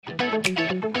Hi,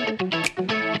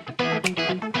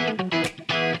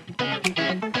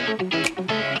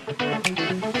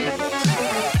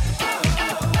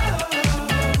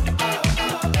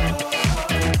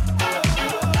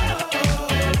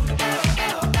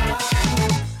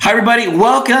 everybody.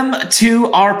 Welcome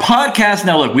to our podcast.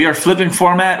 Now, look, we are flipping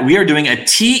format. We are doing a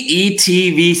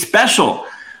TETV special.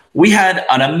 We had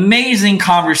an amazing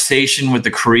conversation with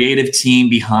the creative team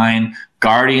behind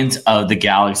Guardians of the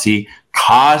Galaxy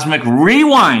Cosmic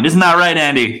Rewind. Isn't that right,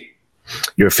 Andy?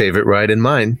 Your favorite ride and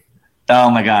mine.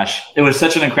 Oh my gosh. It was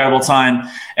such an incredible time.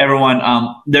 Everyone,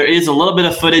 there is a little bit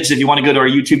of footage if you want to go to our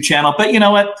YouTube channel, but you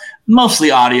know what? Mostly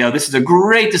audio. This is a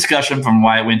great discussion from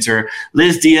Wyatt Winter,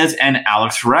 Liz Diaz, and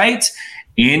Alex Wright.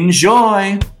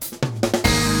 Enjoy.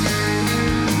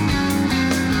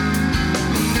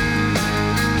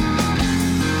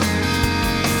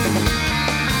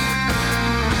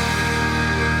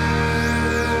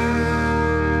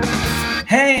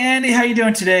 Hey, Andy, how you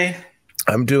doing today?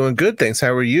 I'm doing good, thanks.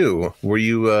 How are you? Were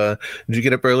you? Did you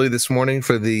get up early this morning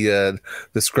for the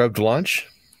scrubbed launch?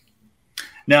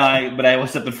 No, but I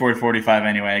was up at 4:45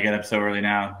 anyway. I get up so early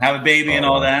now. Have a baby and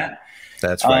all that.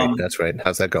 That's right. That's right.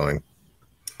 How's that going?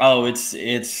 Oh, it's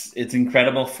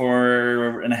incredible.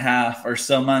 4.5 or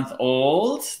so month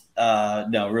old.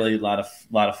 No, really a lot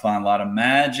of fun, a lot of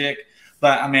magic.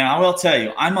 But I mean, I will tell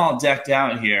you, I'm all decked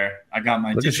out here. I got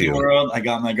my Disney World. I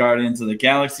got my Guardians of the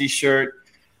Galaxy shirt.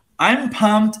 I'm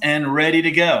pumped and ready to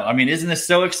go. I mean, isn't this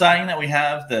so exciting that we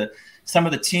have some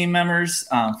of the team members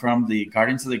from the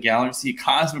Guardians of the Galaxy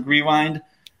Cosmic Rewind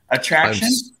attraction?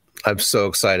 I'm so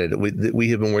excited. We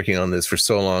have been working on this for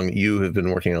so long. You have been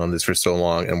working on this for so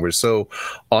long, and we're so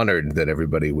honored that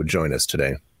everybody would join us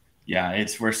today. Yeah,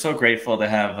 we're so grateful to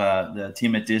have the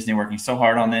team at Disney working so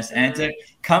hard on this and to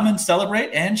come and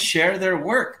celebrate and share their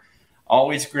work.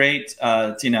 Always great,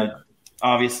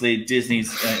 obviously,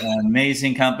 Disney's an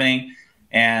amazing company,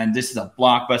 and this is a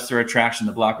blockbuster attraction,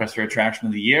 the blockbuster attraction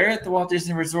of the year at the Walt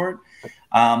Disney Resort.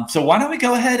 So why don't we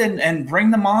go ahead and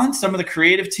bring them on, some of the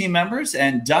creative team members,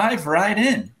 and dive right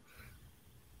in.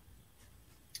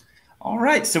 All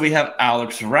right, so we have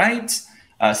Alex Wright,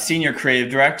 Senior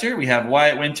Creative Director. We have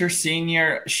Wyatt Winter,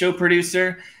 Senior Show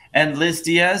Producer, and Liz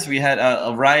Diaz. We had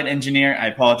a ride engineer. I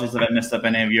apologize if I messed up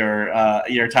any of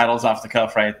your titles off the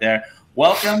cuff right there.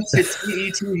 Welcome to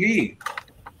TETV.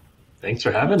 Thanks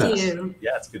for having us.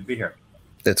 Yeah, it's good to be here.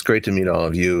 It's great to meet all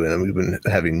of you, and we've been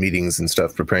having meetings and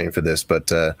stuff preparing for this,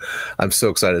 but I'm so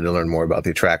excited to learn more about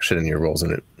the attraction and your roles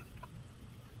in it.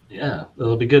 Yeah,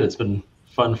 it'll be good. It's been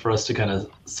fun for us to kind of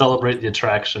celebrate the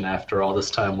attraction after all this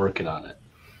time working on it.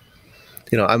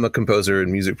 You know, I'm a composer and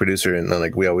music producer, and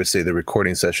like we always say, the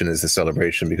recording session is the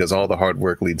celebration because all the hard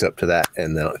work leads up to that,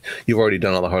 and you've already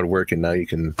done all the hard work, and now you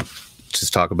can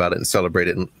just talk about it and celebrate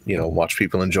it and, watch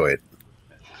people enjoy it.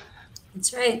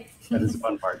 That's right. That is the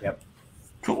fun part. Yep.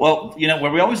 Cool. Well,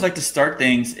 where we always like to start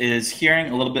things is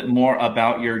hearing a little bit more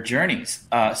about your journeys.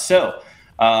 So,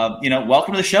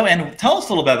 welcome to the show and tell us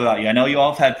a little bit about you. I know you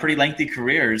all have had pretty lengthy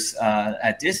careers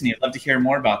at Disney. I'd love to hear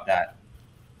more about that.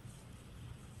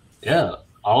 Yeah,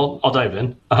 I'll dive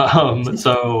in.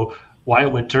 So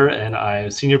Wyatt Winter, and I'm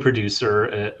senior producer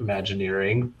at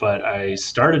Imagineering, but I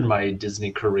started my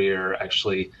Disney career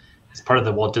actually as part of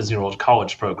the Walt Disney World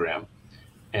College program.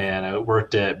 And I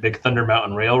worked at Big Thunder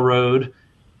Mountain Railroad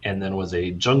and then was a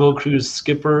Jungle Cruise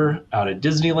skipper out at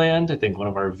Disneyland. I think one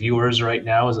of our viewers right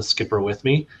now is a skipper with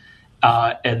me.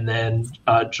 And then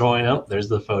there's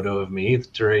the photo of me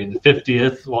during the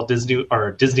 50th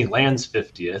Disneyland's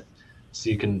 50th. So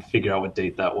you can figure out what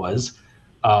date that was.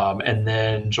 And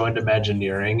then joined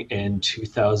Imagineering in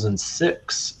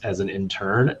 2006 as an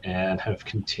intern and have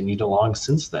continued along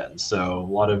since then. So a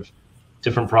lot of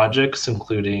different projects,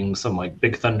 including some like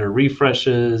Big Thunder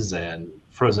refreshes and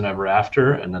Frozen Ever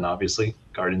After, and then obviously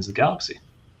Guardians of the Galaxy.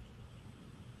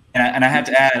 And I have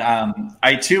to add,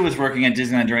 I too was working at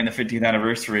Disneyland during the 50th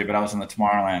anniversary, but I was on the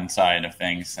Tomorrowland side of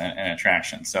things and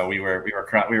attractions. So we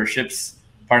were ships,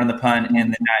 pardon the pun,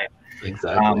 in the night.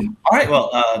 Exactly. All right. Well,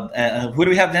 who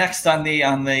do we have next on the?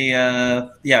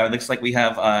 It looks like we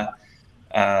have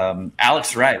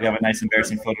Alex Wright. We have a nice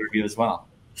embarrassing photo review as well.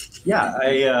 Yeah,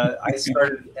 I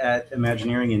started at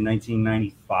Imagineering in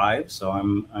 1995, so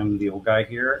I'm the old guy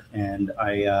here, and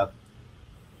I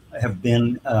have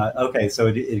been so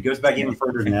it goes back even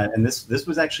further than that. And this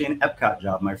was actually an Epcot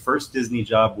job. My first Disney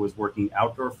job was working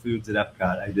outdoor foods at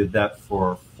Epcot. I did that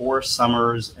for 4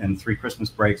 summers and 3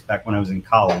 Christmas breaks back when I was in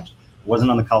college. It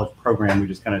wasn't on the college program. We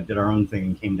just kind of did our own thing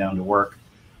and came down to work.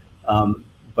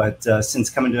 But since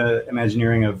coming to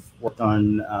Imagineering, I've worked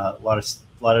on a lot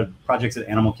of projects at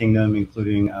Animal Kingdom,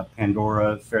 including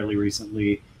Pandora fairly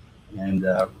recently, and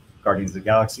Guardians of the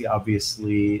Galaxy,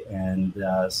 obviously, and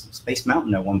Space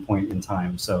Mountain at one point in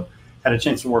time. So had a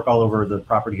chance to work all over the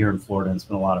property here in Florida, and it's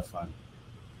been a lot of fun.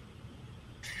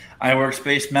 I work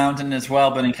Space Mountain as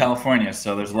well, but in California,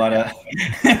 so there's a lot of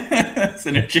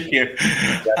synergy here.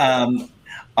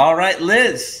 All right,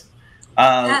 Liz,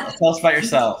 tell us about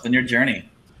yourself and your journey.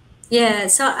 Yeah,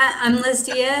 so I'm Liz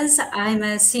Diaz. I'm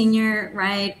a senior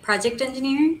project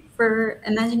engineer for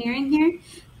Imagineering here.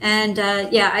 And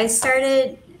I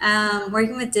started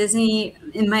working with Disney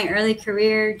in my early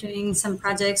career, doing some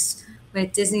projects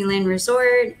with Disneyland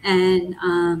Resort. And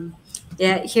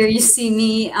here you see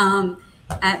me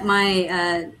at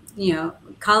my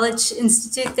college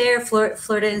institute there,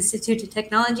 Florida Institute of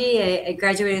Technology. I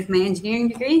graduated with my engineering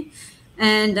degree.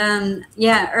 And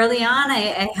early on,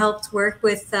 I helped work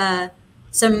with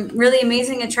some really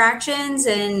amazing attractions,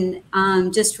 and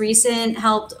just recent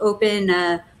helped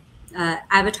open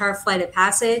Avatar Flight of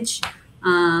Passage,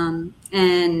 and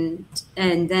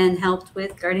then helped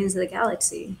with Guardians of the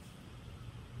Galaxy.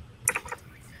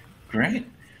 Great.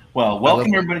 Well,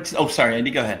 welcome everybody to, sorry,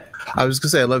 Andy, go ahead. I was going to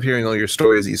say, I love hearing all your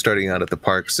stories, you starting out at the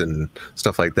parks and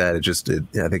stuff like that.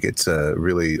 I think it's a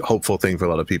really hopeful thing for a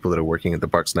lot of people that are working at the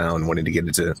parks now and wanting to get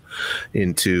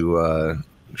into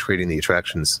creating the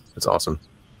attractions. It's awesome.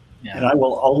 Yeah. And I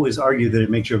will always argue that it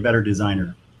makes you a better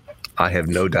designer. I have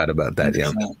no doubt about that.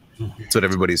 Yeah. That's what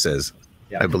everybody says.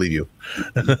 Yeah. I believe you.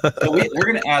 So we're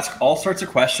going to ask all sorts of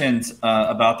questions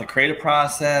about the creative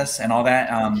process and all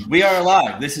that. We are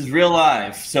live. This is real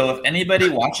live. So if anybody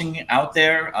watching out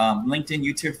there, LinkedIn,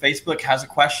 YouTube, Facebook, has a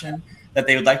question that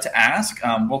they would like to ask,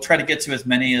 we'll try to get to as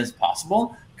many as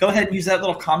possible. Go ahead and use that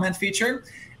little comment feature,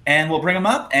 and we'll bring them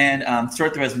up and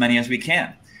sort through as many as we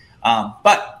can.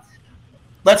 But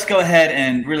let's go ahead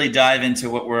and really dive into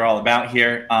what we're all about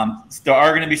here. There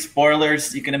are going to be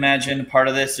spoilers, you can imagine, part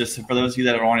of this, just for those of you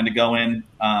that are wanting to go in,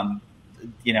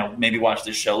 maybe watch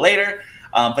this show later.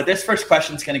 But this first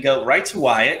question is going to go right to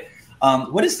Wyatt.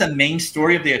 What is the main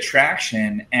story of the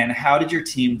attraction, and how did your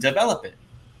team develop it?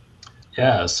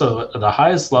 Yeah, so at the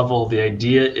highest level, the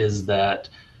idea is that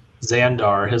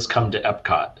Xandar has come to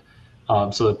Epcot.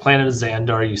 So the planet of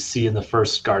Xandar you see in the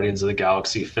first Guardians of the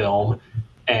Galaxy film,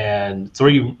 and it's where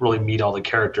you really meet all the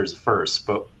characters first.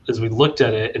 But as we looked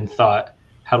at it and thought,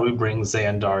 how do we bring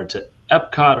Xandar to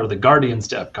Epcot, or the Guardians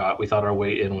to Epcot, we thought our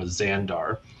way in was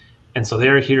Xandar. And so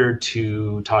they're here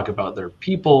to talk about their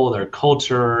people, their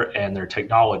culture, and their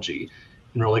technology,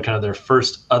 and really kind of their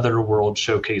first Otherworld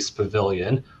showcase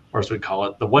pavilion, or as we call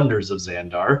it, the Wonders of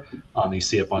Xandar. You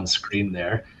see up on screen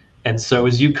there. And so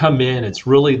as you come in, it's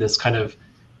really this kind of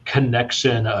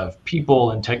connection of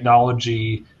people and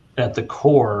technology at the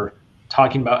core,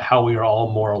 talking about how we are all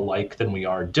more alike than we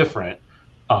are different,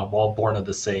 all born of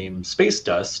the same space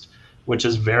dust, which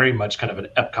is very much kind of an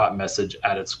Epcot message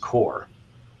at its core.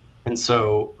 And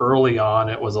so early on,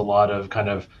 it was a lot of kind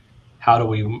of, how do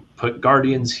we put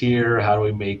Guardians here? How do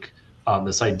we make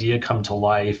this idea come to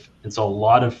life? And so a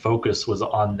lot of focus was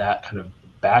on that kind of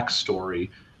backstory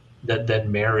that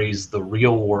then marries the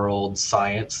real world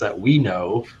science that we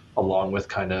know along with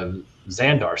kind of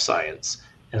Xandar science,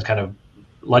 and kind of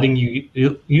letting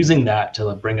using that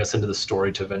to bring us into the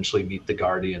story to eventually meet the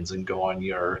Guardians and go on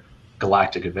your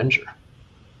galactic adventure.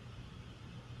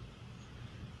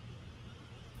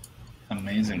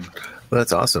 Amazing. Well,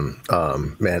 that's awesome.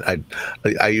 Man,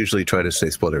 I usually try to stay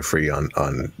spoiler free on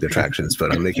the attractions,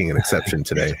 but I'm making an exception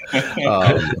today.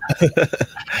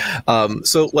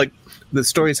 So like, the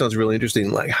story sounds really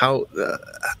interesting. Like, how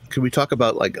can we talk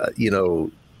about, like,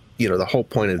 the whole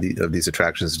point of these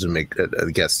attractions is to make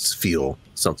the guests feel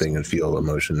something and feel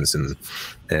emotions,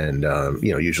 and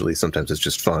usually sometimes it's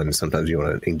just fun. Sometimes you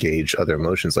want to engage other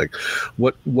emotions. Like,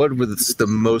 what were the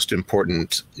most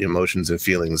important emotions and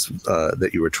feelings that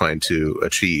you were trying to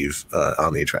achieve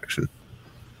on the attraction?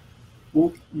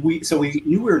 Well, we knew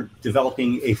we were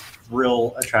developing a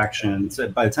thrill attraction. So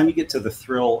by the time you get to the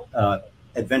thrill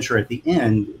adventure at the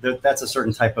end, that's a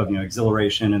certain type of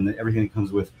exhilaration and everything that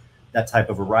comes with that type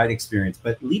of a ride experience.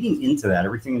 But leading into that,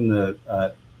 everything in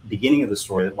the beginning of the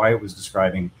story that Wyatt was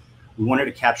describing, we wanted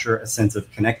to capture a sense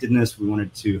of connectedness. We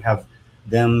wanted to have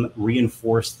them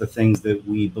reinforce the things that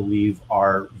we believe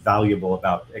are valuable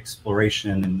about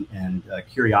exploration and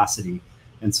curiosity.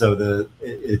 And so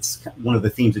it's one of the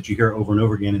themes that you hear over and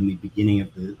over again in the beginning of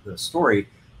the story,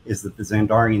 is that the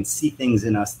Xandarians see things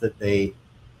in us that they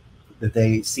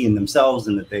see in themselves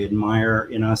and that they admire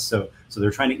in us. So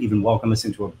they're trying to even welcome us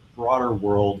into a broader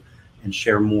world and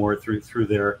share more through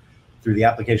the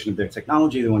application of their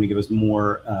technology. They want to give us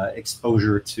more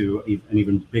exposure to an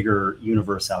even bigger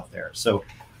universe out there. So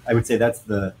I would say that's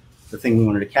the the thing we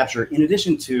wanted to capture. In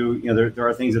addition to, there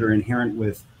are things that are inherent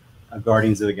with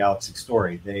Guardians of the Galaxy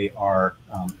story. They are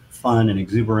fun and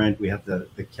exuberant. We have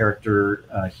the character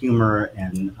humor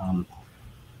and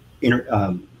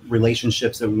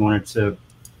relationships that we wanted to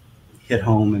hit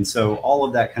home, and so all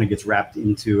of that kind of gets wrapped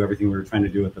into everything we were trying to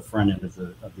do at the front end of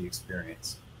the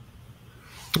experience.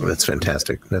 Oh, that's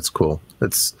fantastic. That's cool.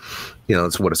 That's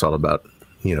it's what it's all about.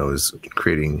 Is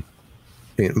creating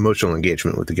emotional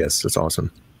engagement with the guests. That's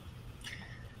awesome.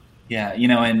 Yeah,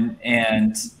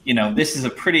 and this is a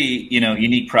pretty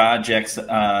unique project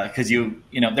because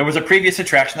there was a previous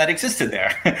attraction that existed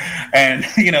there, and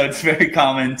it's very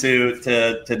common for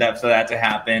that to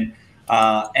happen.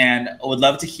 And I would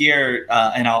love to hear,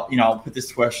 and I'll put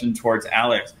this question towards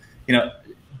Alex.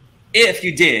 If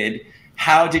you did,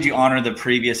 how did you honor the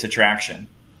previous attraction?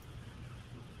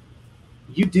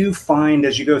 You do find,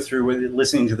 as you go through with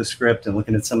listening to the script and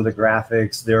looking at some of the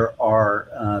graphics, there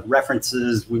are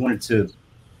references. We wanted to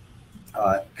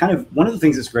one of the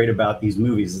things that's great about these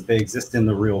movies is they exist in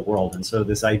the real world. And so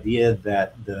this idea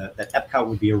that that Epcot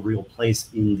would be a real place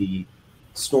in the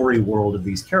story world of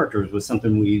these characters was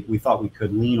something we thought we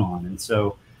could lean on. And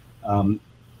so I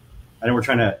know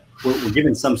we're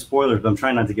giving some spoilers, but I'm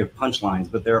trying not to give punchlines,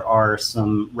 but there are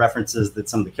some references that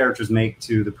some of the characters make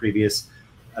to the previous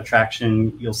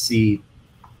attraction. You'll see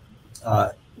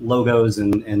logos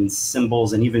and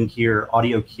symbols, and even hear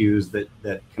audio cues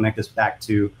that connect us back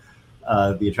to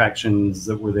the attractions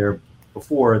that were there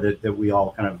before that we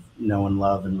all kind of know and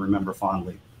love and remember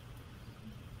fondly.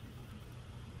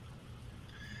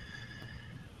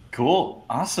 Cool.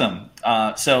 Awesome.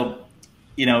 So,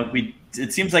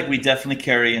 it seems like we definitely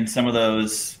carry in some of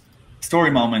those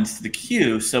story moments to the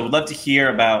queue. So we'd love to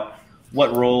hear about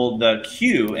what role the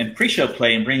queue and pre-show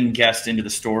play in bringing guests into the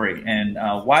story, and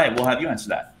why. We'll have you answer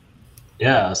that.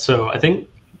 Yeah. So I think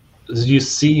as you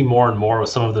see more and more with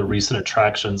some of the recent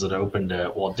attractions that opened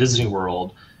at Walt Disney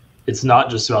World, it's not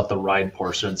just about the ride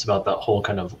portion. It's about that whole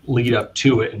kind of lead up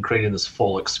to it and creating this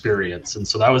full experience. And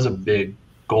so that was a big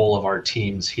goal of our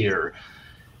teams here.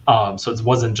 So it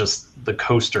wasn't just the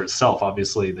coaster itself.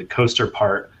 Obviously, the coaster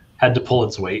part had to pull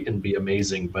its weight and be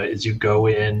amazing. But as you go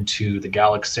into the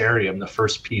Galaxarium, the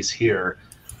first piece here,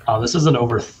 this is an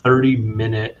over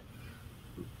 30-minute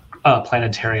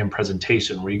planetarium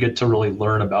presentation where you get to really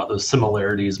learn about those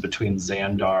similarities between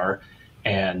Xandar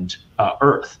and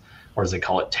Earth, or as they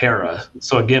call it, Terra.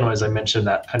 So again, as I mentioned,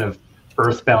 that kind of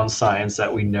earthbound science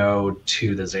that we know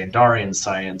to the Xandarian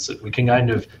science, we can kind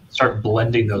of start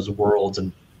blending those worlds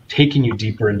and taking you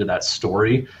deeper into that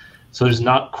story. So there's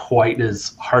not quite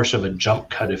as harsh of a jump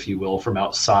cut, if you will, from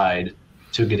outside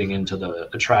to getting into the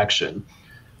attraction.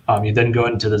 You then go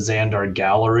into the Xandar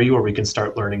Gallery, where we can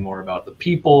start learning more about the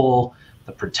people,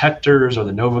 the Protectors or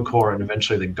the Nova Corps, and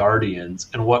eventually the Guardians,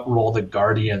 and what role the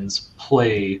Guardians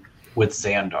play with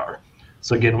Xandar.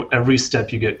 So again, every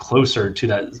step you get closer to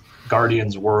that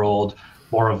Guardians world,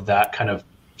 more of that kind of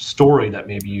story that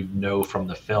maybe you know from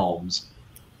the films,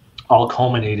 all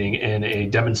culminating in a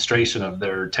demonstration of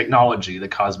their technology, the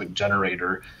Cosmic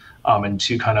Generator, and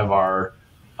to kind of our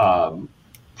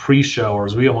pre-show, or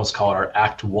as we almost call it, our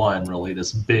Act 1, really,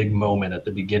 this big moment at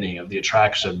the beginning of the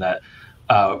attraction that,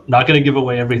 not going to give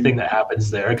away everything that happens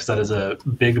there, because that is a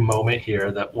big moment here,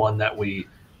 that one that we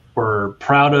were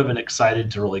proud of and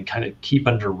excited to really kind of keep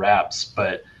under wraps.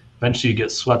 But eventually you get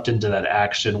swept into that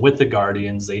action with the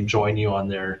Guardians. They join you on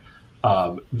their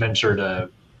venture to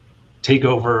take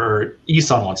over, or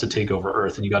Isan wants to take over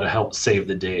Earth, and you got to help save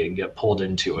the day and get pulled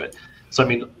into it. So, I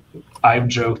mean, I've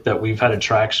joked that we've had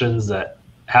attractions that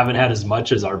haven't had as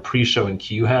much as our pre-show and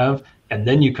queue have, and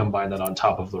then you combine that on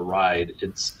top of the ride,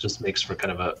 it just makes for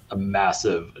kind of a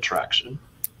massive attraction.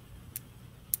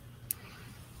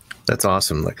 That's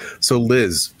awesome. So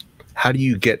Liz, how do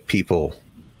you get people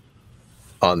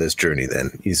on this journey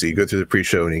then? You go through the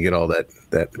pre-show and you get all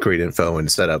that great info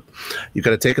and setup. You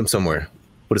got to take them somewhere.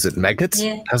 What is it, magnets?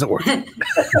 Yeah. How's it work?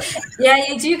 Yeah,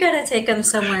 you do got to take them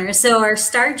somewhere. So our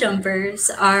Star Jumpers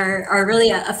are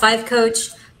really a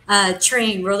 5-coach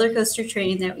train, roller coaster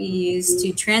train that we use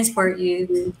to transport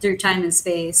you through time and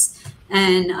space.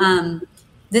 And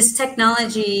this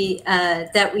technology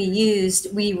that we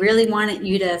used, we really wanted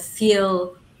you to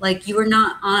feel like you were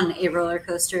not on a roller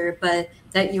coaster, but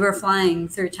that you were flying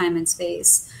through time and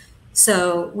space.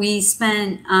 So we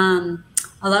spent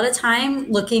a lot of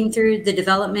time looking through the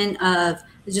development of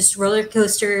just roller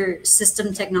coaster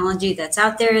system technology that's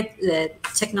out there, the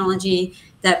technology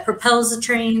that propels the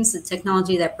trains, the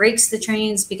technology that brakes the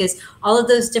trains, because all of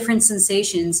those different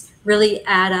sensations really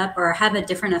add up or have a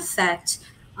different effect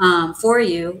for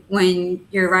you when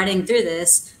you're riding through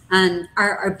this. And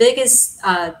our biggest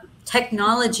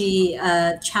technology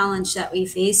challenge that we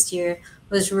faced here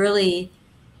was really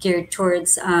geared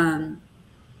towards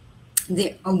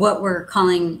what we're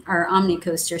calling our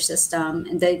OmniCoaster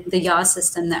system, the yaw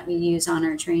system that we use on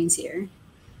our trains here.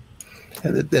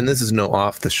 And this is no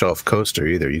off-the-shelf coaster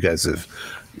either. You guys have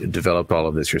developed all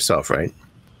of this yourself, right?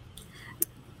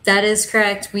 That is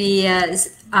correct. We have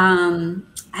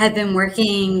been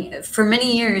working for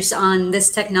many years on this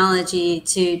technology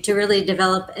to really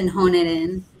develop and hone it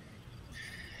in.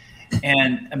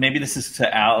 And maybe this is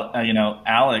to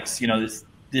Alex. This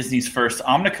Disney's first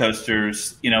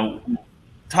OmniCoasters.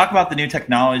 Talk about the new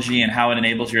technology and how it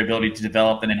enables your ability to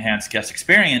develop and enhance guest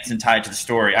experience and tie it to the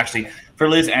story. Actually, for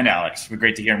Liz and Alex, it'd be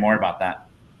great to hear more about that.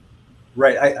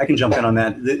 Right, I can jump in on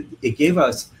that. It gave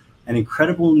us an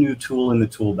incredible new tool in the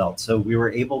tool belt. So we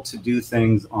were able to do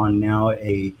things on now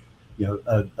a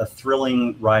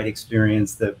thrilling ride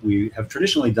experience that we have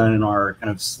traditionally done in our kind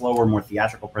of slower, more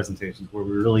theatrical presentations, where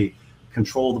we really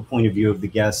control the point of view of the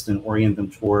guest and orient them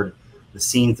toward the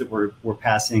scenes that we're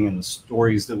passing and the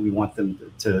stories that we want them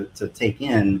to take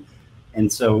in.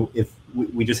 And so if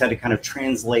we just had to kind of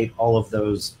translate all of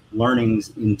those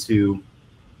learnings into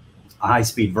a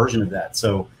high-speed version of that.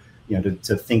 So,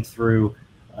 to think through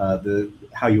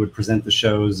how you would present the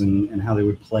shows and how they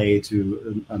would play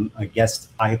to a guest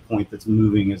eye point that's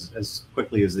moving as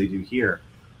quickly as they do here.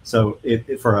 So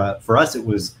for us, it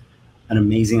was an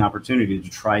amazing opportunity to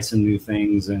try some new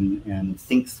things and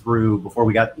think through before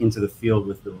we got into the field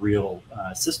with the real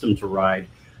system to ride,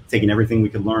 taking everything we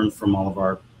could learn from all of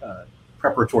our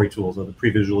preparatory tools, of the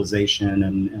pre-visualization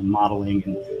and modeling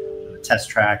and test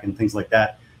track and things like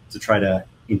that, to try to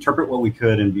interpret what we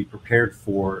could and be prepared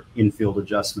for in-field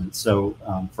adjustments. So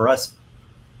for us,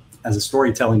 as a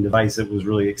storytelling device, it was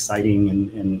really exciting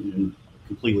and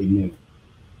completely new.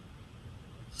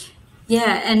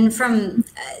 Yeah, and from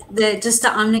the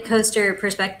OmniCoaster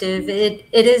perspective, it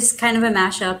is kind of a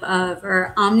mashup of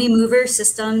our OmniMover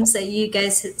systems that you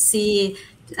guys see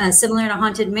similar to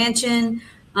Haunted Mansion.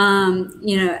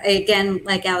 Again,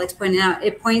 like Alex pointed out,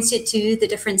 it points you to the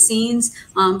different scenes.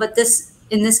 But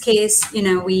in this case,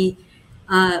 we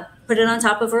put it on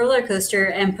top of a roller coaster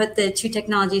and put the two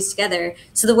technologies together.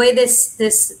 So the way this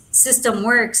system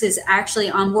works is actually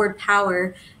onboard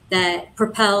power that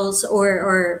propels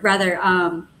or rather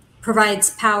provides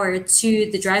power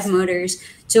to the drive motors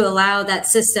to allow that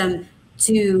system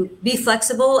to be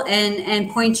flexible and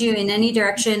point you in any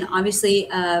direction. Obviously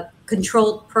a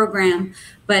controlled program,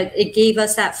 but it gave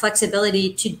us that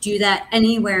flexibility to do that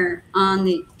anywhere on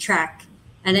the track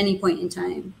at any point in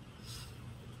time.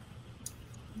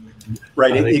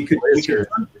 Right.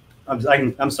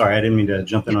 I'm sorry, I didn't mean to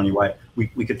jump in on you, Wyatt.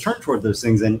 We could turn toward those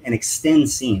things and extend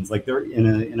scenes. Like they're in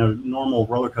a normal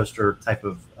roller coaster type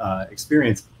of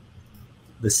experience,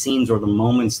 the scenes or the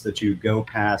moments that you go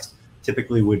past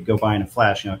typically would go by in a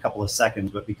flash, a couple of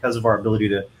seconds. But because of our ability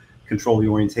to control the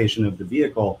orientation of the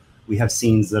vehicle, we have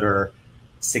scenes that are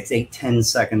 6, 8, 10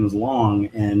 seconds long,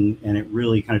 and it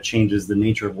really kind of changes the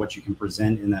nature of what you can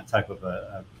present in that type of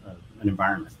an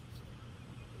environment.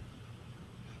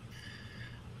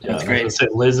 Yeah, that's great. I was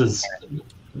gonna say Liz is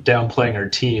downplaying her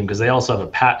team because they also have a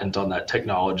patent on that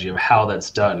technology of how that's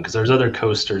done. Because there's other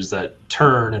coasters that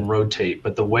turn and rotate,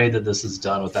 but the way that this is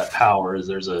done with that power is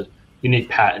there's a unique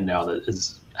patent now that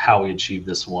is how we achieve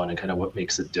this one and kind of what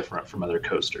makes it different from other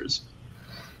coasters.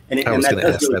 I was going to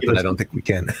ask that, but I don't think we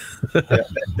can.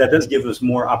 That does give us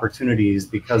more opportunities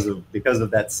because of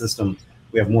that system.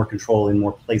 We have more control in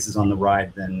more places on the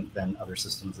ride than other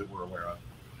systems that we're aware of.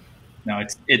 No,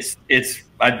 it's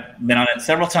I've been on it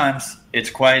several times. It's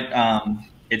quite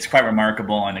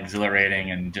remarkable and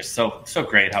exhilarating, and just so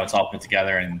great how it's all put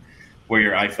together and where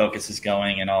your eye focus is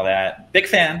going and all that. Big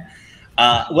fan.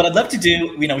 What I'd love to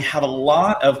do, we have a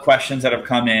lot of questions that have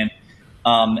come in,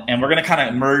 and we're going to kind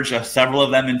of merge several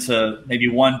of them into maybe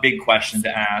one big question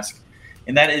to ask,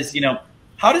 and that is,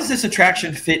 how does this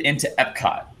attraction fit into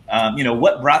Epcot?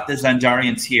 What brought the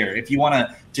Xandarians here? If you want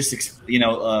to just,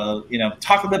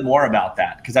 talk a bit more about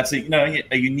that, because that's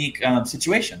a unique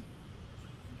situation.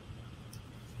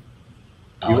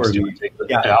 Alex,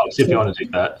 Alex, if you want to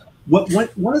take that.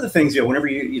 One of the things, whenever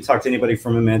you talk to anybody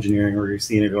from Imagineering or you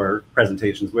see any of our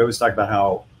presentations, we always talk about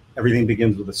how everything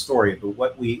begins with a story. But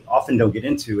what we often don't get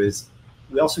into is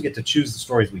we also get to choose the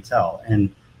stories we tell.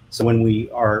 And so when we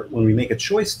make a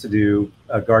choice to do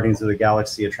a Guardians of the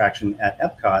Galaxy attraction at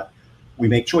Epcot, we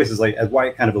make choices, like as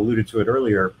Wyatt kind of alluded to it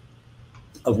earlier,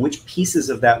 of which pieces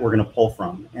of that we're going to pull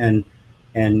from. And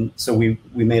so we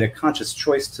made a conscious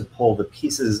choice to pull the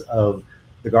pieces of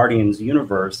the Guardians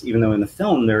universe, even though in the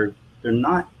film they're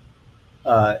not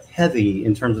heavy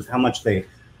in terms of how much they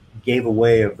gave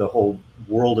away of the whole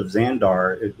world of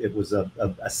Xandar. It was a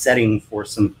setting for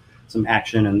some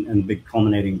action and big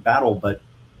culminating battle, but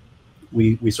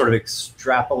we sort of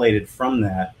extrapolated from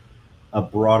that a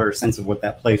broader sense of what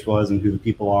that place was and who the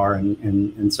people are,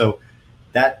 and so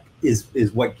that is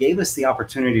what gave us the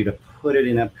opportunity to put it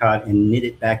in Epcot and knit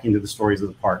it back into the stories of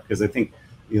the park. Because I think,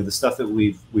 you know, the stuff that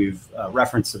we've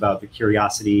referenced about the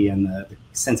curiosity and the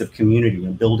sense of community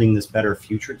and building this better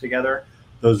future together,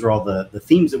 those are all the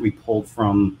themes that we pulled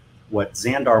from what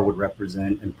Xandar would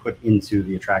represent and put into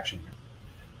the attraction.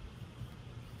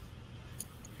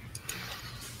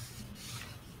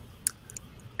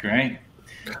 Great.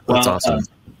 That's awesome.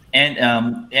 And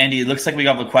Andy, it looks like we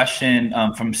have a question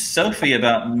from Sophie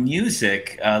about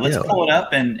music. Let's pull it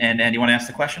up. And Andy, you want to ask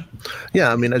the question?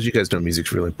 Yeah, I mean, as you guys know,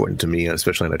 music's really important to me,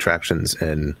 especially in attractions.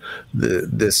 And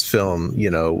this film, you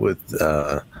know, with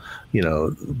the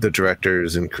director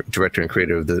and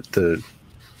creator of the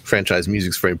franchise,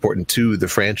 music's very important to the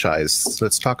franchise. So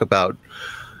let's talk about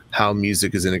how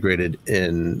music is integrated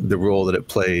in the role that it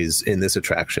plays in this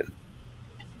attraction.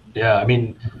 Yeah, I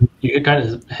mean, you kind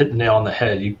of hit the nail on the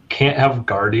head. You can't have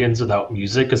Guardians without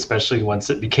music, especially once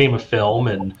it became a film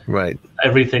and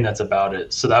everything that's about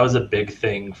it. So that was a big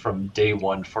thing from day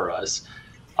one for us,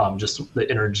 just the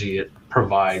energy it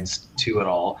provides to it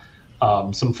all.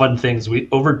 Some fun things.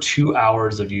 Over 2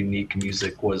 hours of unique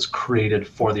music was created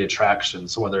for the attraction.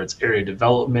 So whether it's area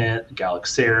development,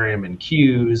 Galaxarium and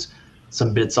cues,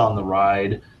 some bits on the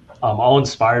ride, all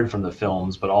inspired from the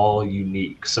films, but all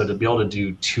unique. So to be able to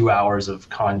do 2 hours of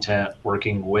content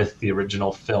working with the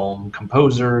original film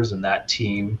composers and that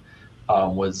team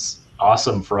was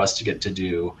awesome for us to get to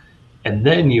do. And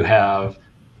then you have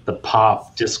the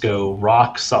pop, disco,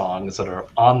 rock songs that are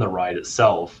on the ride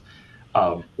itself.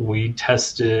 We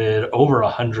tested over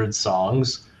 100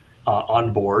 songs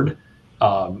on board,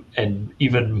 and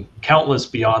even countless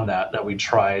beyond that we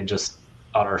tried just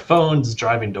on our phones,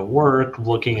 driving to work,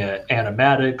 looking at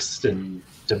animatics and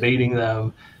debating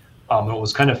them. What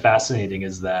was kind of fascinating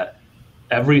is that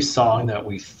every song that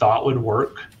we thought would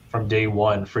work from day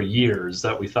one for years,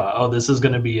 that we thought, oh, this is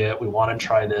going to be it, we want to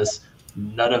try this,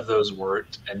 none of those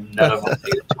worked, and none of them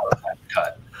made it to our final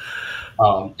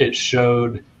cut. It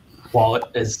showed,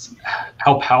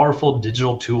 how powerful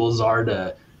digital tools are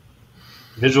to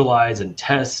visualize and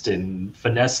test and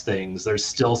finesse things, there's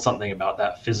still something about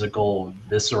that physical,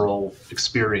 visceral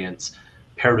experience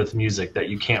paired with music that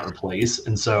you can't replace.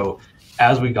 And so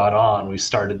as we got on, we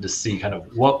started to see kind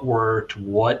of what worked,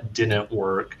 what didn't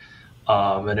work.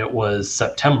 And it was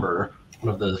September,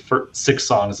 one of the first 6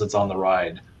 songs that's on the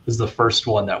ride, was the first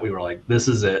one that we were like, this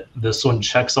is it. This one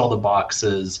checks all the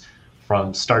boxes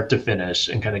from start to finish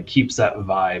and kind of keeps that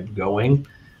vibe going.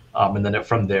 And then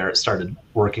from there, it started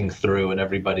working through and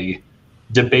everybody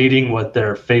debating what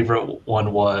their favorite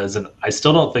one was. And I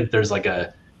still don't think there's like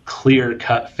a clear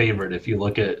cut favorite. If you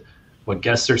look at what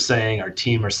guests are saying, our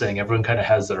team are saying, everyone kind of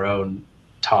has their own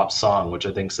top song, which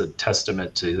I think is a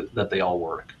testament to that they all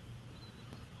work.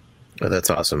 Oh, that's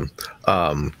awesome.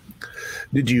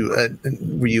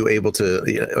 Were you able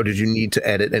to, or did you need to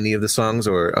edit any of the songs,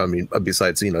 or, I mean,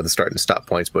 besides, the start and stop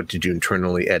points, but did you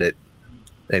internally edit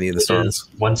any of the songs?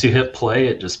 Once you hit play,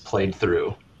 it just played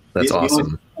through. That's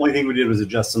awesome. The only thing we did was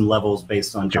adjust some levels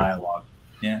based on dialogue.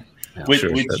 Yeah.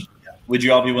 Would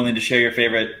you all be willing to share your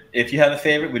favorite? If you have a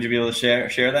favorite, would you be able to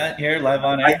share that here live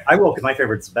on air? I will, because my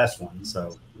favorite's the best one.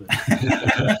 So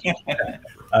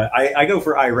I go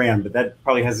for Iran, but that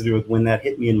probably has to do with when that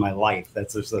hit me in my life.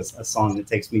 That's just a song that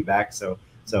takes me back. So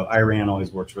Iran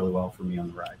always works really well for me on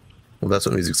the ride. Well, that's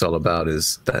what music's all about,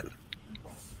 is that.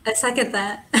 I second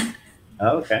that.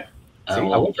 Oh, okay.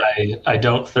 I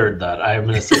don't third that. I'm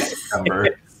going to say September.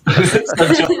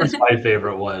 September's my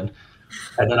favorite one.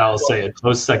 And then I'll say a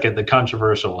close second, the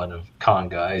controversial one of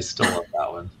Conga. I still love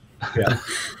that one.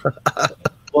 Yeah.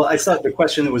 Well, I saw the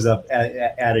question that was up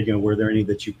added, were there any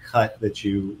that you cut that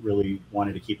you really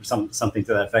wanted to keep, or something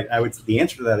to that effect? The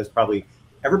answer to that is probably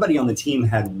everybody on the team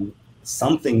had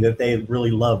something that they really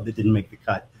loved that didn't make the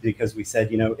cut, because we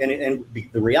said, and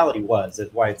the reality was,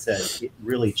 as Wyatt said, it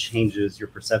really changes your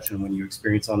perception when you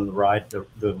experience on the ride.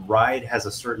 The ride has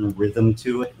a certain rhythm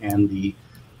to it, and the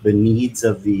needs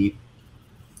of the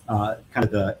kind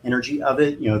of the energy of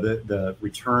it, the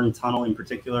return tunnel in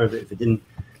particular, if it didn't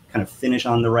kind of finish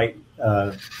on the right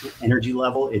energy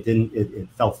level, it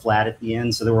fell flat at the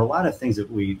end. So there were a lot of things that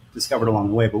we discovered along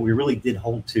the way, but we really did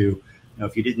hold to,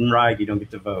 if you didn't ride, you don't get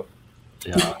to vote.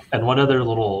 Yeah. And one other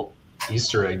little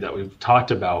Easter egg that we've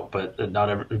talked about, but that not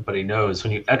everybody knows,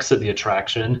 when you exit the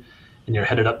attraction and you're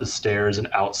headed up the stairs and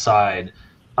outside,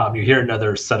 you hear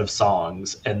another set of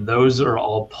songs, and those are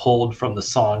all pulled from the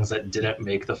songs that didn't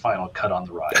make the final cut on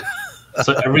the ride.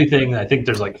 So everything, I think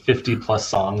there's like 50 plus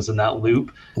songs in that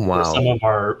loop. Wow. Some of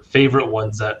our favorite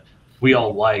ones that we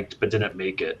all liked but didn't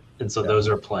make it, and so those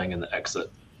are playing in the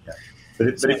exit. Yeah. But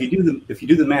if you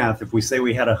do the math, if we say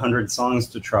we had 100 songs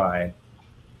to try,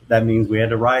 that means we had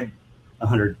to ride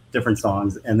 100 different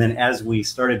songs, and then as we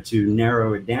started to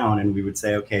narrow it down, and we would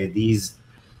say, okay, these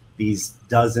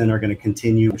dozen are going to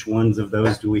continue. Which ones of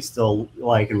those do we still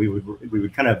like? And we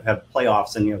would kind of have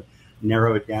playoffs and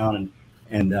narrow it down.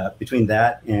 And between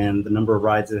that and the number of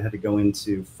rides that had to go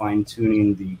into fine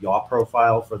tuning the yaw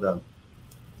profile for the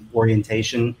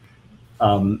orientation,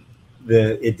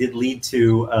 it did lead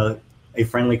to a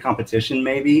friendly competition,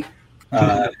 maybe.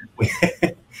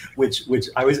 Which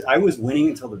I was winning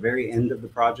until the very end of the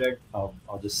project. I'll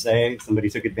just say somebody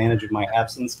took advantage of my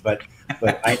absence, but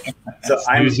I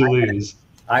lose.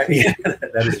 Yeah,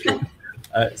 that is true.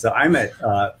 So I'm at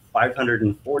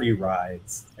 540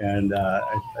 rides, and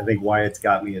I think Wyatt's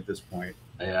got me at this point.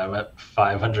 Yeah, I'm at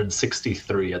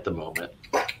 563 at the moment.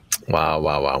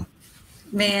 Wow.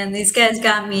 Man, these guys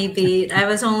got me beat. I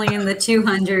was only in the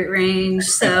 200 range,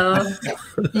 so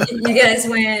you guys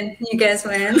win. You guys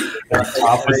win.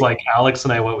 Top was like Alex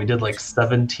and I. We did like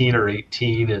 17 or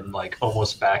 18, and like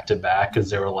almost back to back because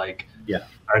they were like,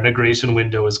 our integration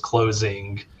window is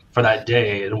closing for that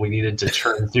day, and we needed to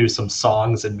churn through some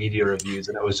songs and media reviews,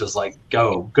 and it was just like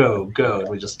go, and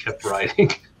we just kept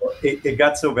writing. It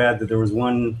got so bad that there was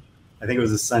one, I think it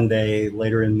was a Sunday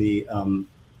later in the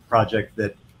project,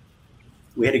 that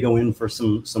we had to go in for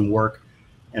some work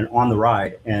and on the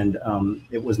ride, and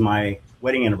it was my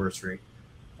wedding anniversary,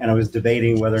 and I was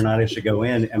debating whether or not I should go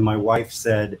in, and my wife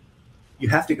said, "You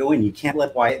have to go in. You can't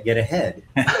let Wyatt get ahead."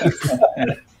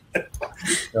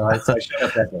 So I showed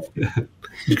up that day.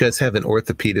 You guys have an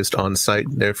orthopedist on site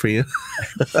there for you?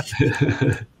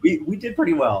 We did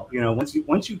pretty well. Once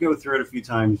you go through it a few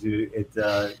times, it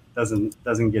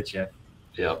doesn't get you.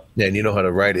 Yep. Yeah, and you know how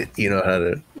to write it. You know how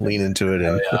to lean into it.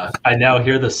 And I now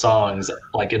hear the songs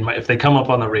like if they come up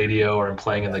on the radio or I'm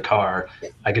playing in the car,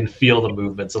 I can feel the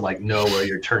movements and like know where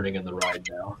you're turning in the ride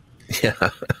now. Yeah.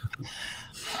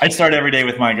 I start every day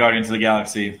with my Guardians of the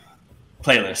Galaxy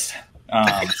playlist,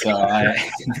 so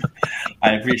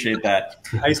I appreciate that.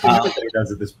 I used to know what it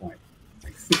does at this point.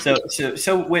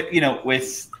 So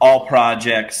with all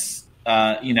projects,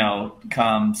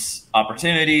 comes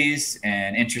opportunities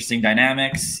and interesting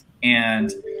dynamics.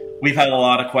 And we've had a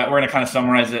lot of we're going to kind of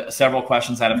summarize several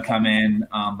questions that have come in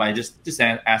by just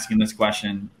asking this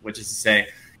question, which is to say,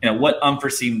 what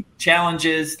unforeseen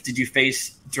challenges did you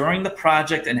face during the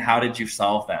project and how did you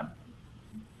solve them?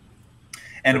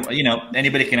 And,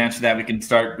 anybody can answer that. We can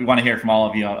start. We want to hear from all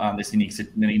of you on this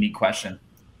unique question.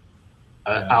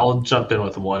 I'll jump in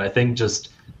with one. I think just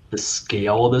the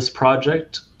scale of this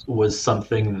project was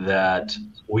something that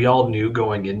we all knew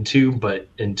going into, but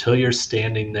until you're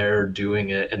standing there doing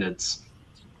it, and it's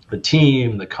the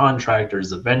team, the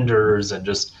contractors, the vendors, and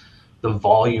just the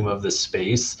volume of the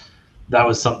space, that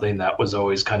was something that was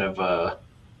always kind of a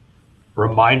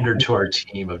reminder to our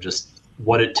team of just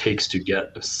what it takes to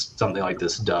get something like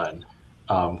this done,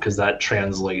 because that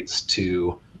translates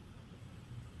to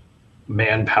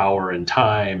manpower and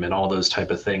time and all those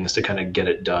type of things to kind of get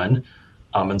it done.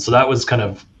 And so that was kind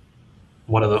of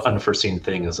one of the unforeseen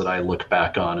things that I look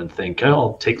back on and think,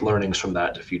 I'll take learnings from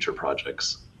that to future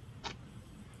projects.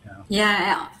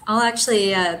 Yeah, I'll actually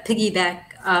piggyback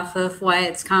off of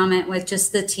Wyatt's comment with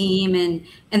just the team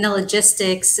and the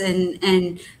logistics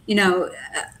and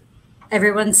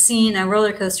everyone's seen a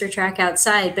roller coaster track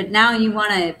outside, but now you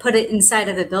want to put it inside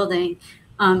of a building.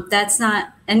 That's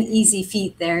not an easy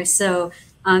feat there. So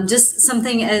just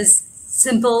something as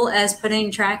simple as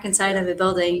putting track inside of a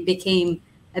building became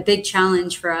a big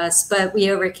challenge for us, but we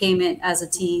overcame it as a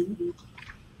team.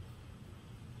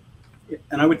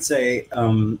 And I would say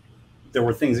there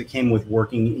were things that came with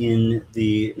working in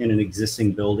an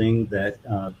existing building that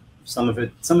some of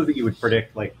it you would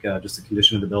predict, like just the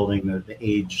condition of the building, the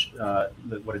age,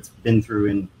 what it's been through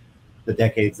in the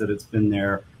decades that it's been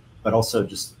there, but also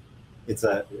just it's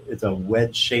a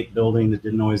wedge-shaped building that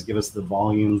didn't always give us the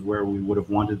volumes where we would have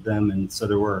wanted them, and so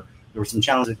there were some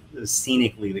challenges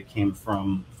scenically that came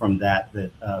from that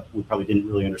we probably didn't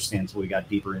really understand until we got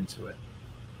deeper into it.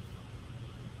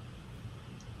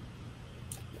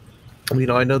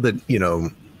 I know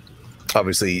that,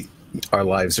 obviously our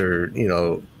lives are,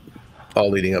 all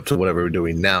leading up to whatever we're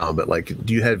doing now, but did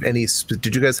you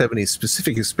guys have any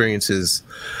specific experiences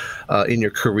in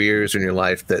your careers or in your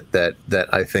life that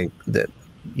I think that,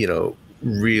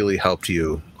 really helped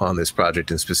you on this project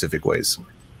in specific ways?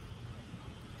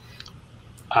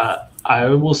 I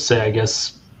will say, I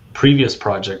guess, previous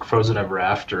project, Frozen Ever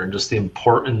After, and just the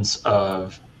importance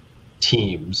of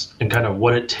teams and kind of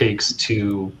what it takes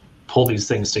to pull these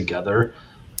things together.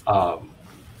 And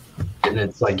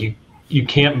it's like you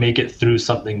can't make it through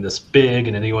something this big,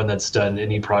 and anyone that's done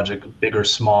any project, big or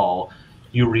small,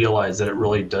 you realize that it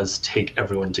really does take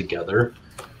everyone together.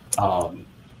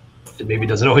 It maybe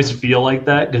doesn't always feel like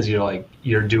that because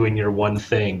you're doing your one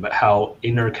thing, but how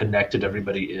interconnected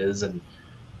everybody is and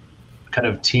kind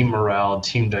of team morale,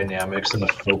 team dynamics, and the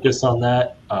focus on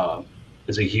that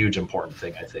is a huge important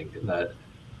thing, I think, and that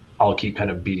I'll keep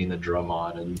kind of beating the drum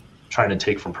on and trying to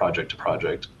take from project to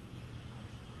project.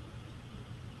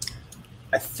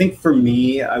 I think for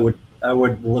me, I would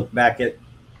look back at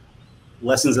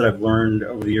lessons that I've learned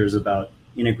over the years about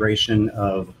integration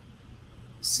of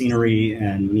scenery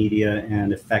and media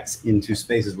and effects into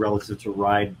spaces relative to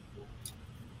ride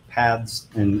paths,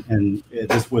 and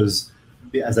this was,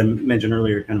 as I mentioned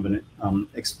earlier, kind of an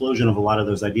explosion of a lot of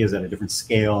those ideas at a different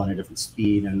scale and a different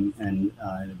speed and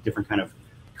a different kind of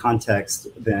context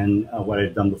than what I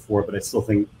had done before. But I still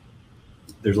think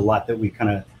there's a lot that we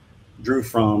kind of drew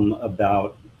from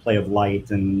about play of light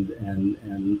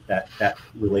and that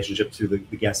relationship to the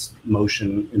guest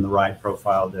motion in the ride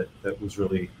profile that was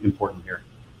really important here.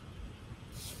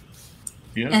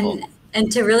 Beautiful. And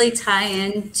to really tie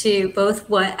into both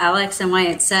what Alex and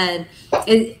Wyatt said,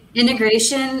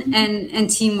 integration and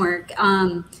teamwork.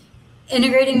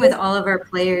 Integrating with all of our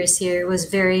players here was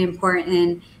very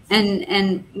important.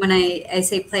 And when I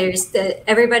say players, that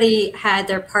everybody had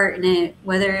their part in it,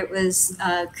 whether it was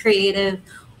creative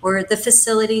or the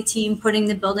facility team putting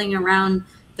the building around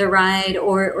the ride,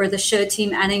 or the show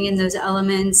team adding in those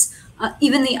elements,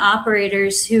 even the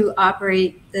operators who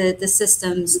operate the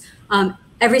systems.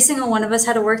 Every single one of us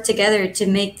had to work together to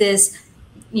make this,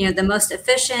 the most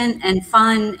efficient and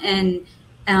fun and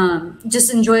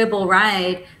just enjoyable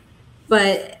ride,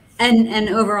 and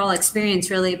overall experience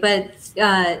really. But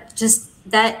just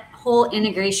that whole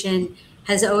integration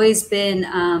has always been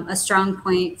a strong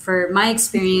point for my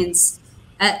experience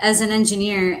as an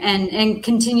engineer, and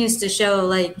continues to show.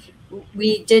 Like,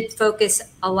 we did focus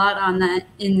a lot on that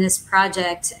in this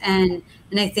project, and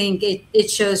I think it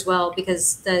shows well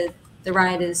because the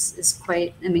ride is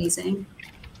quite amazing.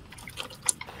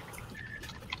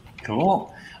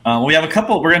 Cool. We have a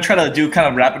couple. We're going to try to do kind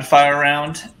of rapid fire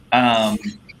round,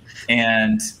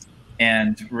 and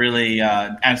really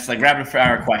answer like rapid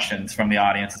fire questions from the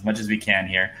audience as much as we can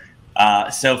here.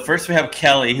 So first we have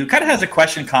Kelly, who kind of has a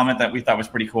question comment that we thought was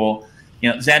pretty cool.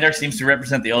 Xandar seems to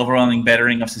represent the overwhelming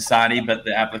bettering of society, but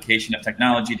the application of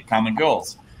technology to common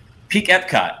goals. Peak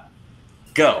Epcot.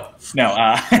 Go. No,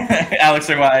 Alex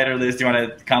or Wyatt or Liz, do you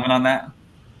want to comment on that?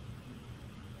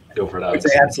 Go for it, I would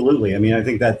Alex. say absolutely. I mean, I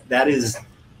think that is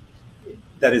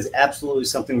absolutely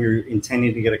something we're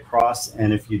intending to get across.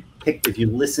 And if you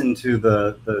listen to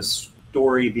the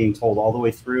story being told all the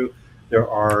way through, there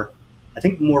are, I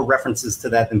think, more references to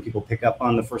that than people pick up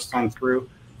on the first time through.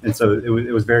 And so it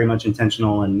was very much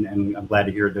intentional, and I'm glad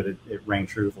to hear that it rang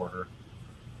true for her.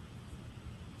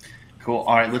 Cool.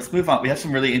 All right, let's move on. We have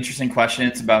some really interesting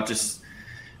questions about just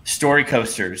story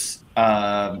coasters.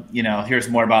 Here's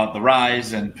more about the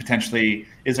rise and potentially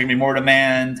is there going to be more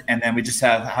demand? And then we just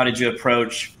have, how did you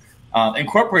approach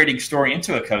incorporating story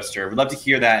into a coaster? We'd love to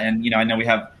hear that. And, I know we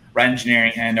have ride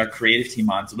engineering and our creative team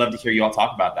on, so we'd love to hear you all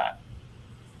talk about that.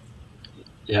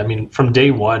 Yeah, I mean, from day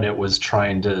one, it was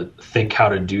trying to think how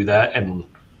to do that, and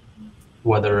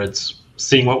whether it's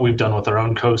seeing what we've done with our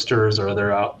own coasters or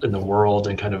they're out in the world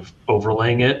and kind of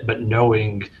overlaying it, but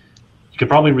knowing you could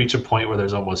probably reach a point where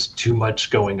there's almost too much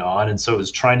going on. And so it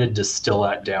was trying to distill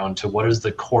that down to what is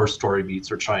the core story beats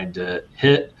we're trying to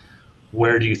hit?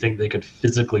 Where do you think they could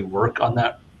physically work on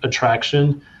that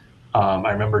attraction?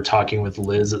 I remember talking with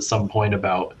Liz at some point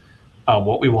about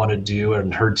what we want to do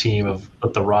and her team of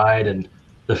the ride and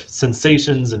the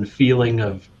sensations and feeling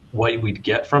of what we'd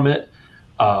get from it,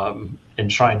 and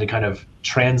trying to kind of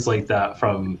translate that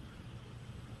from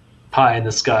pie in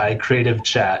the sky creative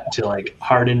chat to like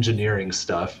hard engineering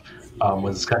stuff.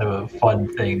 Was kind of a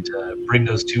fun thing to bring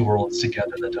those two worlds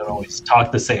together that don't always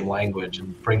talk the same language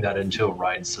and bring that into a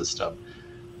ride system.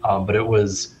 But it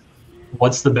was,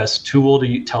 what's the best tool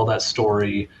to tell that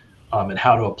story, and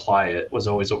how to apply it was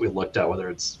always what we looked at, whether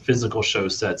it's physical show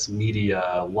sets,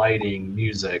 media, lighting,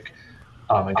 music,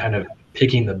 and kind of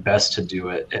picking the best to do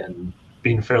it and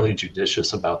being fairly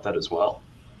judicious about that as well.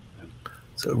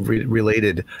 So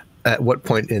related, at what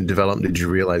point in development did you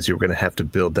realize you were going to have to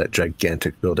build that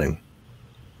gigantic building?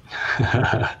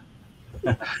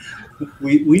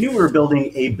 We knew we were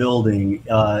building a building.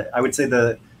 I would say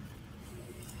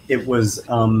it was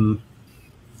an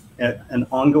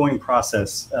ongoing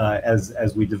process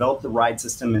as we developed the ride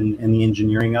system and the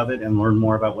engineering of it and learned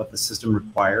more about what the system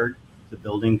required. The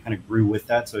building kind of grew with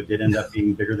that, so it did end up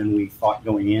being bigger than we thought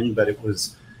going in. But it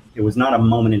was not a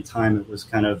moment in time. It was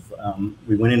kind of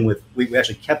we went in with we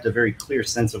actually kept a very clear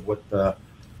sense of what the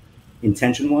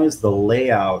intention was. The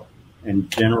layout and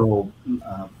general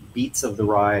beats of the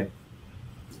ride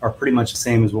are pretty much the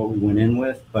same as what we went in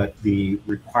with, but the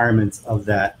requirements of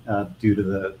that, due to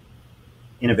the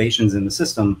innovations in the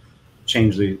system,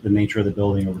 changed the nature of the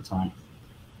building over time.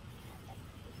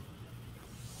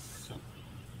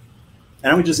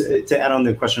 And I would just, to add on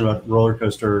the question about roller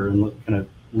coaster and kind of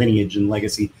lineage and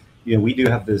legacy, you know, we do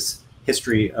have this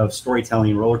history of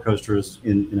storytelling roller coasters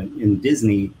in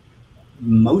Disney,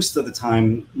 most of the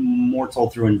time more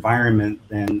told through environment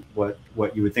than what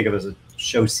you would think of as a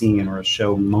show scene or a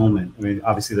show moment. I mean,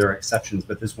 obviously there are exceptions,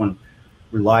 but this one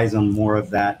relies on more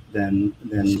of that than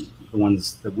the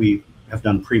ones that we have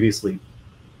done previously.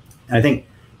 And I think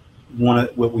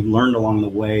what we learned along the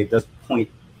way does point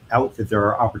out that there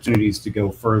are opportunities to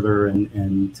go further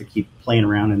and to keep playing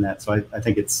around in that. So I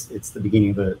think it's the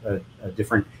beginning of a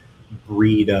different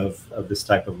breed of this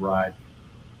type of ride.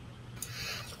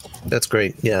 That's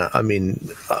great. Yeah, I mean,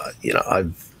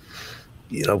 I've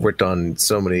worked on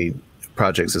so many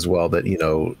projects as well that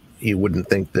you wouldn't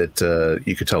think that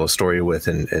you could tell a story with,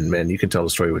 and man, you can tell a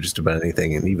story with just about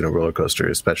anything, and even a roller coaster,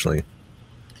 especially.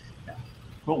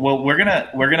 Well, we're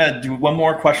gonna do one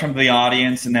more question from the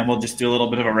audience, and then we'll just do a little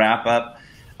bit of a wrap up.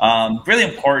 Really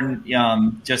important,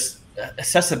 just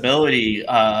accessibility,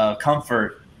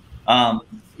 comfort. I'm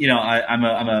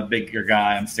a bigger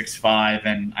guy. I'm 6'5",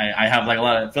 and I have like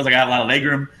it feels like I have a lot of leg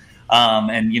room.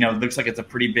 And it looks like it's a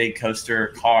pretty big coaster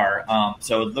car.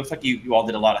 So it looks like you all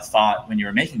did a lot of thought when you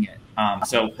were making it.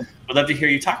 So we'd love to hear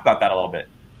you talk about that a little bit.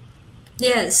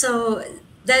 Yeah, so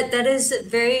that is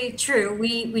very true.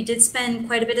 We did spend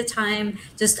quite a bit of time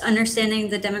just understanding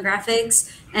the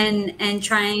demographics and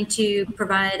trying to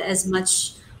provide as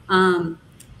much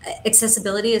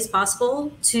accessibility as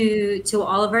possible to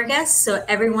all of our guests, so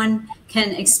everyone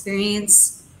can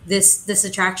experience this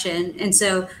attraction. And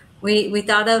so we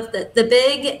thought of the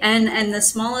big and the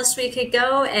smallest we could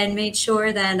go, and made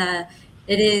sure that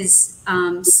it is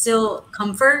still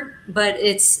comfort, but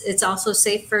it's also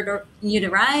safe for you to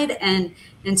ride and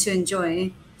to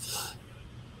enjoy.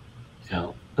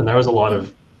 Yeah, and there was a lot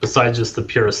of, besides just the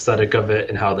pure aesthetic of it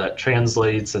and how that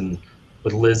translates, and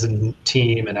with Liz and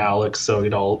team and Alex, so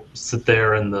we'd all sit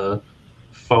there in the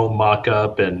foam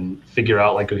mock-up and figure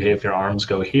out, like, okay, if your arms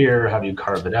go here, how do you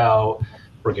carve it out?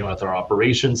 Working with our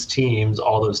operations teams,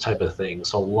 all those type of things.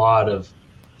 So a lot of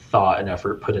thought and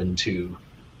effort put into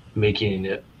making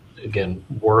it, again,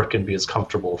 work and be as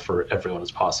comfortable for everyone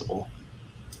as possible.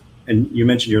 And you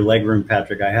mentioned your leg room,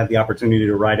 Patrick. I had the opportunity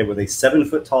to ride it with a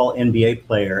 7-foot-tall NBA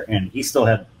player, and he still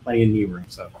had plenty of knee room.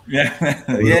 So yeah,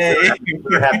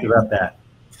 we're happy about that.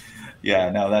 Yeah,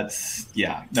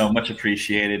 no, much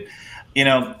appreciated.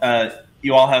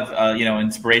 You all have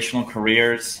inspirational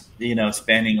careers,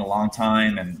 spanning a long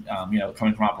time, and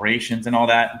coming from operations and all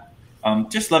that.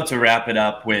 Just love to wrap it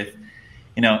up with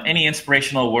any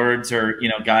inspirational words or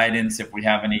guidance, if we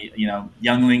have any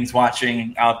younglings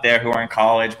watching out there who are in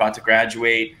college, about to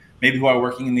graduate, maybe who are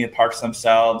working in the parks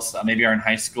themselves, maybe are in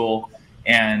high school,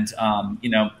 and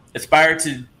aspire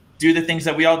to do the things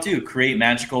that we all do, create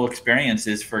magical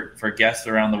experiences for guests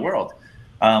around the world.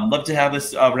 Love to have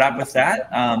this wrap with that.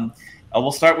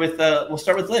 We'll start with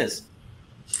Liz.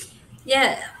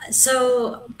 Yeah,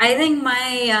 so I think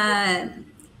my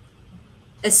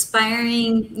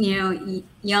aspiring,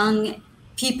 young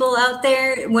people out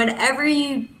there, whatever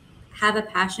you have a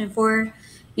passion for,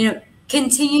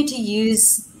 continue to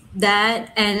use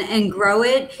that and grow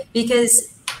it,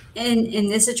 because in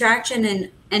this attraction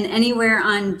and anywhere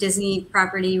on Disney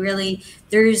property, really,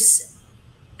 there's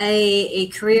a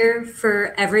career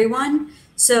for everyone.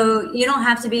 So you don't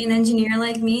have to be an engineer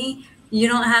like me. You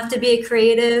don't have to be a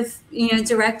creative,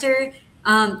 director.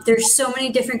 There's so many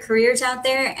different careers out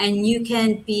there, and you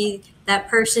can be that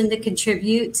person to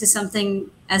contribute to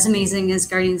something as amazing as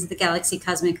Guardians of the Galaxy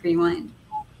Cosmic Rewind.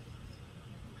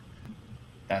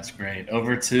 That's great.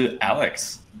 Over to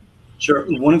Alex. Sure.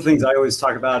 One of the things I always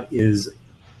talk about is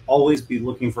always be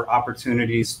looking for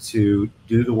opportunities to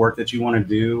do the work that you want to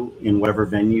do in whatever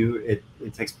venue it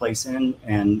takes place in,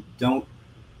 and don't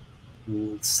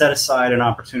set aside an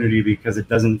opportunity because it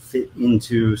doesn't fit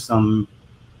into some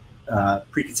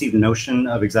preconceived notion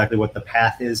of exactly what the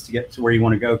path is to get to where you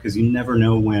want to go, because you never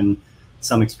know when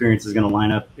some experience is going to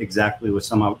line up exactly with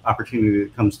some opportunity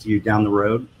that comes to you down the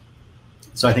road.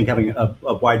 So I think having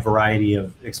a wide variety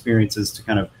of experiences to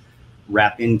kind of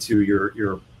wrap into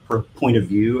your point of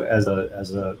view as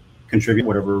a contributor,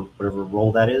 whatever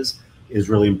role that is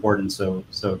really important. So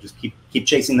just keep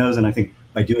chasing those, and I think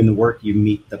by doing the work, you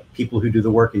meet the people who do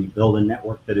the work, and you build a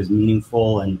network that is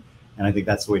meaningful, and I think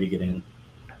that's the way to get in.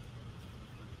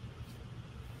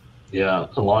 Yeah,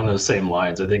 along those same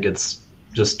lines, I think it's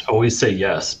just always say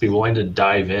yes, be willing to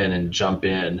dive in and jump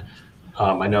in.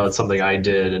 I know it's something I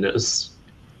did, and it was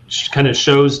kind of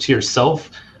shows to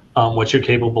yourself what you're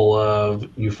capable of.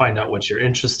 You find out what you're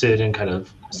interested in, kind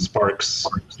of sparks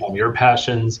your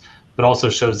passions, but also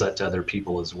shows that to other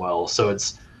people as well. So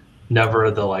it's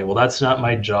never the like, well, that's not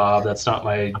my job, that's not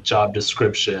my job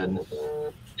description.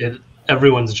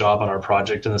 Everyone's job on our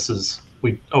project, and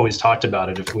we always talked about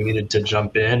it, if we needed to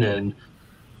jump in and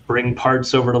bring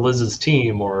parts over to Liz's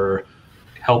team or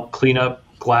help clean up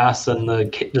glass in the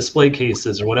display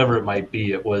cases or whatever it might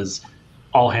be, it was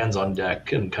all hands on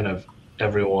deck and kind of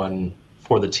everyone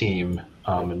for the team,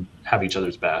 and have each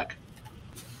other's back.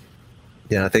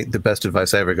 Yeah, I think the best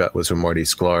advice I ever got was from Marty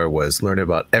Sklar, was learn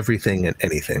about everything and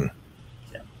anything.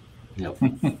 Yep.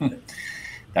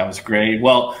 That was great.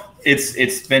 Well,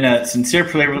 it's been a sincere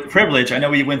privilege. I know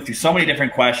we went through so many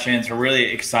different questions. We're really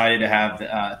excited to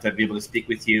have to be able to speak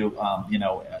with you.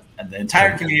 And the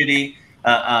entire community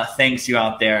thanks you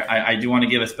out there. I do want to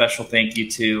give a special thank you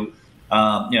to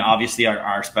obviously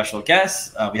our special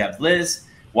guests. We have Liz,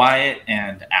 Wyatt,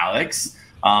 and Alex.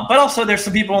 But also there's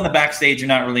some people in the backstage you're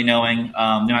not really knowing,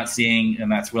 you're not seeing, and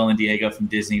that's Will and Diego from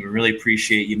Disney. We really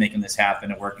appreciate you making this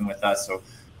happen and working with us. So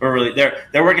we're really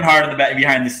they're working hard in the back,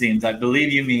 behind the scenes. I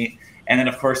believe you, me, and then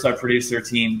of course our producer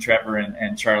team, Trevor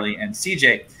and Charlie and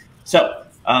CJ. So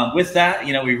with that,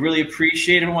 we really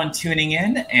appreciate everyone tuning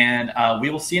in, and we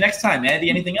will see you next time. Andy,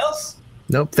 anything else?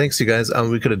 Nope. Thanks, you guys.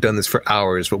 We could have done this for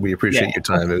hours, but we appreciate your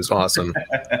time. It was awesome.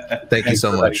 Thank you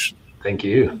so much. Thank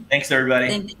you. Thanks, everybody.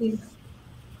 Thank you.